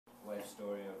life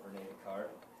story of Rene Descartes.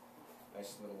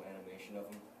 Nice little animation of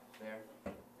him there,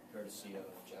 courtesy of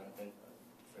Jonathan.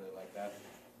 Really like that.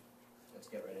 Let's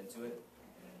get right into it.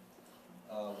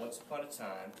 Once upon a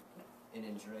time, in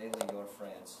Indre-Lyon,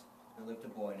 France, there lived a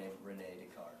boy named Rene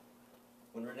Descartes.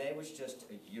 When Rene was just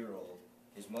a year old,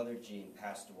 his mother Jean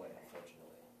passed away,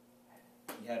 unfortunately.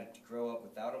 He had to grow up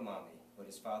without a mommy, but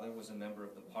his father was a member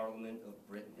of the Parliament of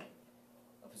Britain,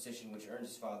 a position which earned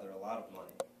his father a lot of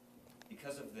money.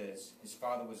 Because of this, his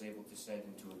father was able to send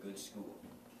him to a good school.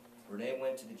 Rene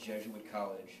went to the Jesuit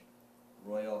college,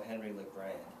 Royal Henry Le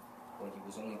Grand, when he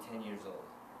was only 10 years old.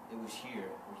 It was here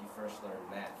where he first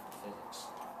learned math and physics.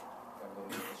 Got a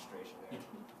little illustration there.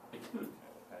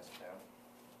 I'll pass it down.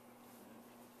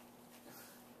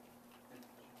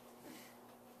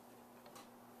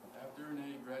 After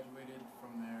Rene graduated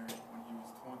from there when he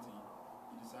was 20,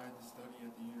 he decided to study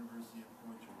at the University of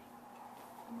Poitiers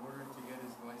in order to get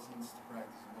his license to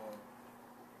practice law.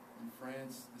 In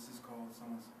France, this is called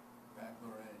someone's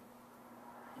baccalaureate.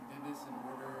 He did this in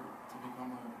order to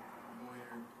become a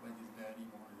lawyer like his daddy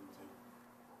wanted him to.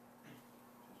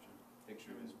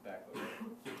 Picture of his baccalaureate.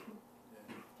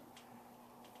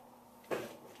 Yeah.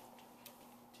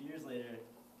 2 years later,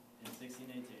 in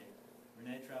 1618,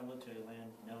 Rene traveled to a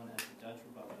land known as the Dutch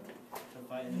Republic to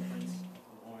fight in the Prince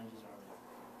of Orange's army.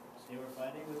 They were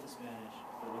fighting with the Spanish,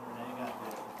 but when Rene got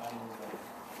there, the fighting was over.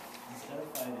 Instead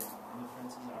of fighting in the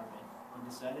Prince's army, he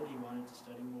decided he wanted to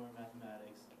study more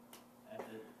mathematics at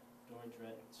the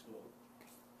Dordrecht School.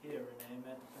 Here, Rene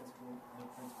met the principal,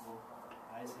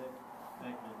 Isaac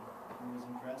Beckman, who was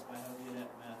impressed by how good at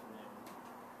math Rene was.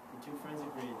 The two friends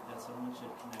agreed that someone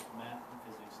should connect math and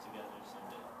physics together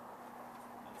someday.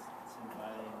 That's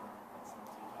inviting. That's not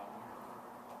too talking.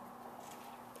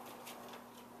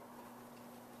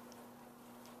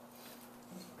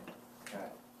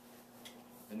 Okay.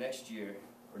 The next year,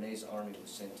 Rene's army was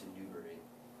sent to Newbury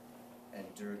and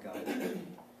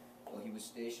Durgan. While he was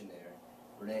stationed there,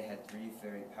 Rene had 3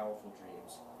 very powerful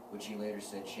dreams, which he later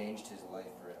said changed his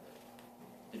life forever.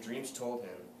 The dreams told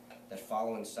him that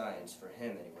following science, for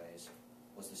him anyways,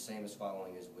 was the same as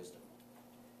following his wisdom.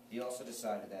 He also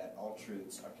decided that all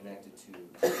truths are connected to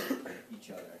each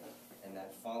other, and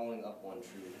that following up one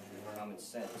truth with common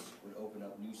sense would open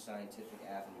up new scientific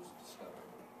avenues of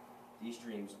discovery. These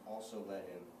dreams also led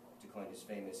him to coin his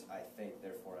famous "I think,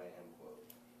 therefore I am"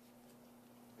 quote.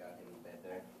 Got him in bed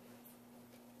there.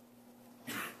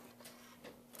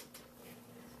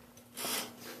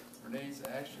 Rene's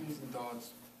actions and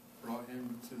thoughts brought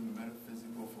him to the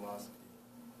metaphysical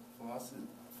philosophy.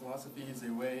 Philosophy is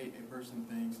a way a person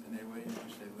thinks and a way in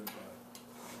which they live by.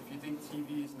 If you think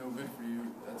TV is no good for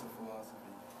you, that's a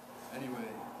philosophy. Anyway,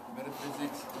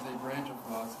 metaphysics is a branch of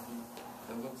philosophy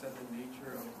that looks at the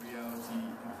nature of reality,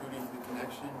 including the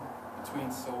connection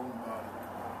between soul and body.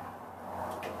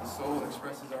 The soul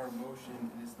expresses our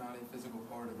emotion and is not a physical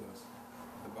part of us.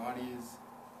 The body is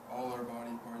all our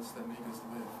body parts that make us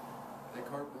live.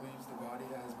 Descartes believes the body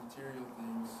has material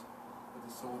things, but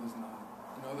the soul does not.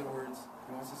 In other words,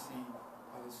 he wants to see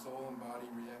how the soul and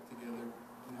body react together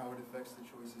and how it affects the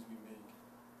choices we make.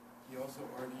 He also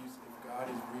argues if God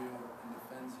is real and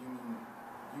defends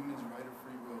humans' right of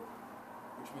free will,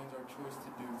 which means our choice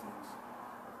to do things.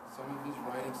 Some of his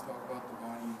writings talk about the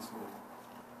body and soul.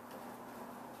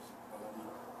 Body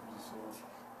and the soul.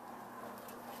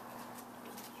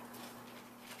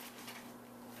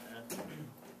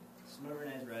 Some of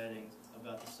Rene's writings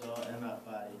about the soul and about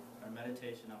body are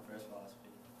Meditation on First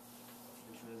Philosophy,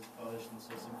 which was published in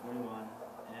 1641,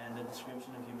 and A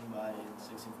Description of Human Body in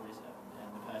 1647,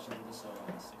 and The Passions of the Soul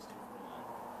in 1649.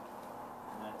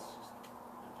 And that's just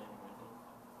entertaining right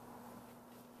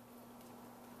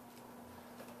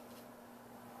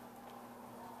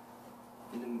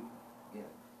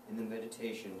there. In the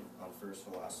Meditation on First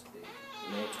Philosophy,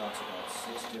 Rene talks about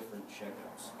 6 different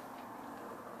checkups.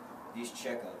 These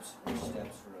checkups are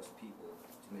steps for us people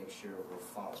to make sure we're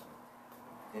following.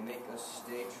 They make us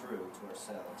stay true to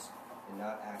ourselves and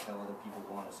not act how other people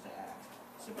want us to act,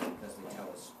 simply because they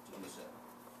tell us to do so.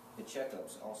 The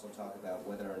checkups also talk about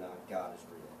whether or not God is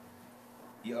real.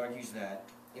 He argues that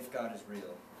if God is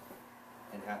real,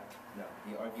 and how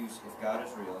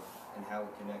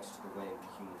it connects to the way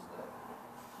humans live.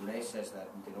 Rene says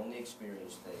that we can only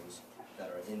experience things that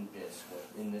are in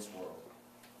this world,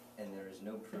 and there is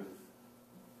no proof.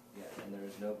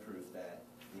 That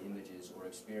the images or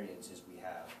experiences we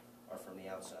have are from the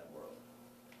outside world.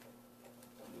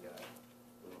 We got a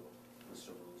little list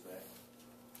of rules there.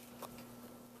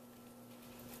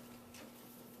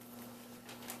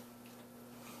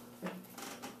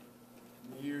 In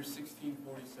the year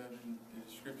 1647, the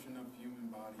description of human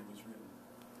body was written.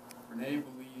 Rene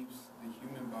believes the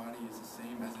human body is the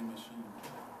same as a machine.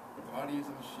 The body is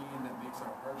a machine that makes our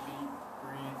heart beat,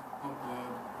 breathe, pump blood,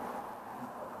 and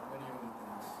many other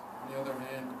things. On the other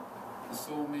hand, the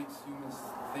soul makes humans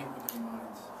think with their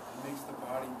minds. It makes the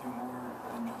body do more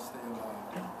than just stay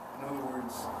alive. In other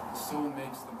words, the soul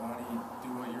makes the body do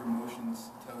what your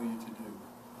emotions tell you to do.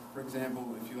 For example,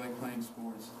 if you like playing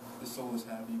sports, the soul is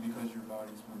happy because your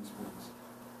body's playing sports.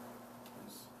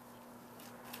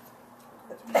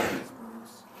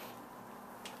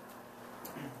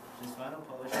 His final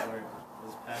published work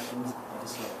was Passions of the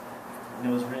Soul, and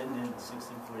it was written in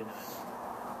 1649.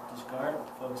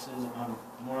 Descartes focuses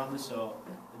more on the soul,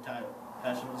 the title,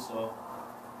 Passion of the Soul,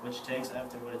 which takes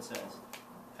after what it says.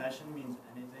 Passion means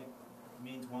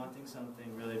wanting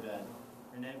something really bad.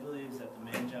 Rene believes that the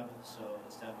main job of the soul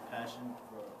is to have a passion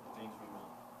for the things we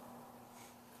want.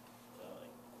 So,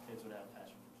 like, kids would have a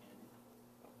passion for candy.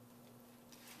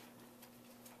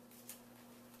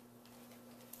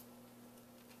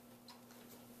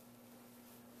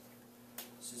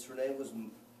 Since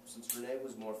Rene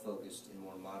was more focused in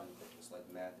more modern things like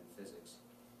math and physics,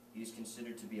 he is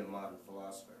considered to be a modern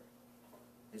philosopher.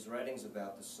 His writings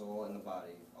about the soul and the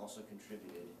body also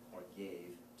contributed, or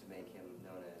gave, to make him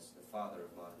known as the father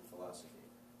of modern philosophy.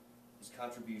 His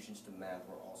contributions to math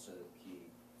were also key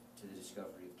to the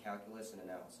discovery of calculus and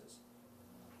analysis.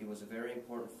 He was a very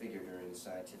important figure during the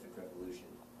scientific revolution,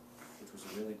 which was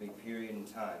a really big period in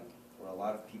time where a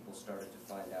lot of people started to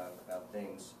find out about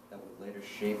things that would later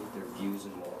shape their views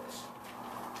and morals.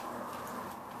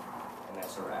 And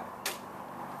that's a wrap.